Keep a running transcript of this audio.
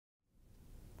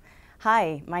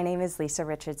Hi, my name is Lisa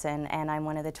Richardson, and I'm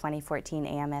one of the 2014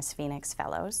 AMS Phoenix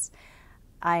Fellows.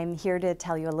 I'm here to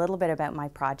tell you a little bit about my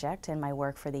project and my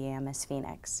work for the AMS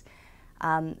Phoenix.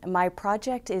 My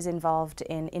project is involved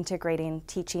in integrating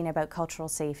teaching about cultural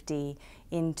safety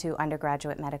into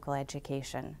undergraduate medical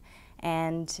education.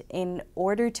 And in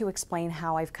order to explain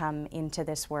how I've come into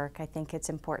this work, I think it's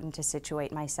important to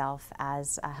situate myself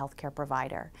as a healthcare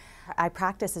provider. I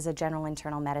practice as a general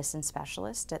internal medicine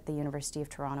specialist at the University of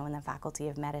Toronto in the Faculty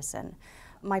of Medicine.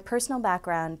 My personal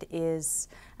background is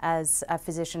as a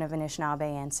physician of Anishinaabe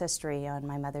ancestry on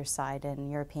my mother's side and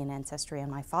European ancestry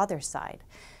on my father's side.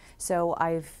 So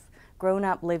I've grown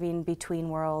up living between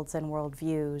worlds and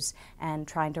worldviews and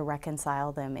trying to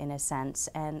reconcile them in a sense.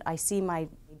 And I see my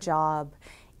job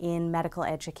in medical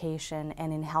education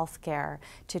and in healthcare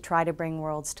to try to bring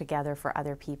worlds together for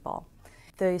other people.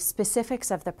 The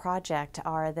specifics of the project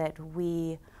are that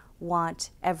we want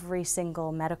every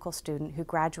single medical student who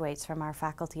graduates from our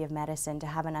Faculty of Medicine to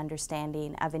have an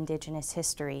understanding of Indigenous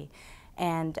history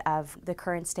and of the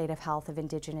current state of health of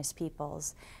Indigenous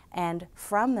peoples. And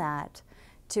from that,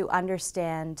 to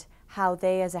understand how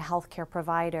they as a healthcare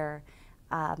provider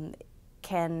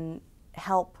can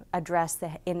help address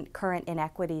the current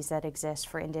inequities that exist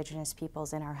for Indigenous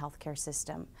peoples in our healthcare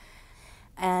system.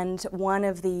 And one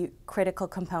of the critical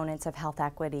components of health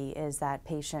equity is that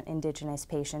Indigenous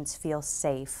patients feel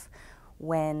safe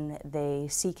when they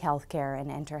seek healthcare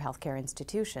and enter healthcare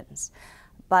institutions.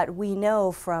 But we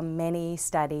know from many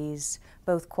studies,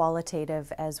 both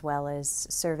qualitative as well as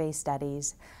survey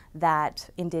studies, that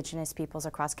Indigenous peoples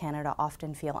across Canada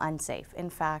often feel unsafe. In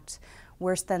fact,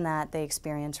 worse than that, they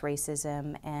experience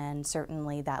racism, and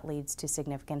certainly that leads to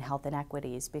significant health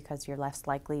inequities because you're less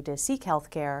likely to seek health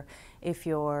care if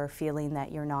you're feeling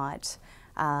that you're not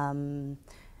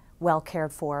well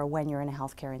cared for when you're in a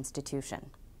healthcare institution.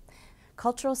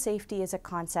 Cultural safety is a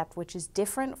concept which is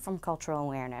different from cultural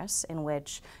awareness, in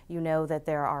which you know that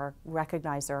there are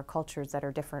cultures that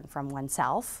are different from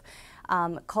oneself.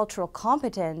 Cultural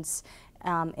competence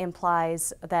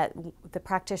implies that the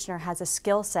practitioner has a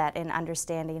skill set in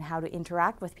understanding how to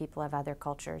interact with people of other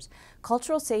cultures.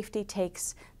 Cultural safety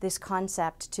takes this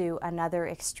concept to another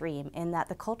extreme in that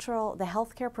the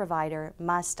healthcare provider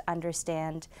must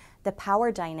understand the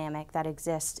power dynamic that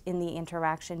exists in the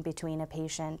interaction between a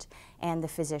patient and the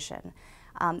physician.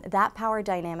 That power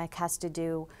dynamic has to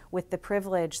do with the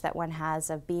privilege that one has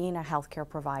of being a healthcare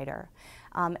provider.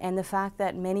 And the fact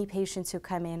that many patients who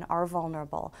come in are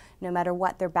vulnerable. No matter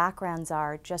what their backgrounds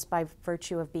are, just by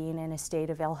virtue of being in a state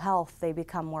of ill health, they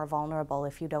become more vulnerable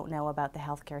if you don't know about the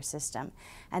healthcare system.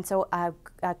 And so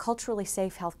a culturally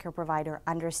safe healthcare provider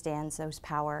understands those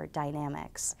power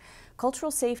dynamics.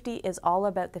 Cultural safety is all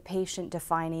about the patient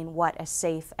defining what a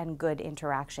safe and good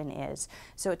interaction is.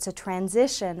 So it's a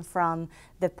transition from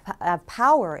the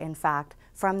power, in fact,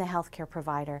 from the healthcare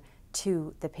provider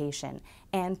to the patient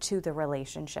and to the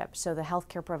relationship. So the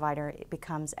healthcare provider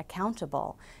becomes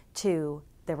accountable to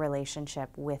the relationship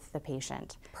with the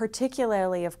patient.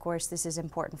 Particularly, of course, this is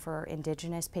important for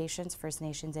Indigenous patients, First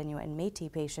Nations, Inuit, and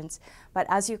Métis patients, but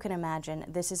as you can imagine,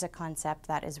 this is a concept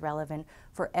that is relevant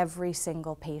for every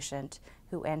single patient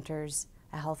who enters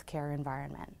a healthcare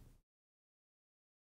environment.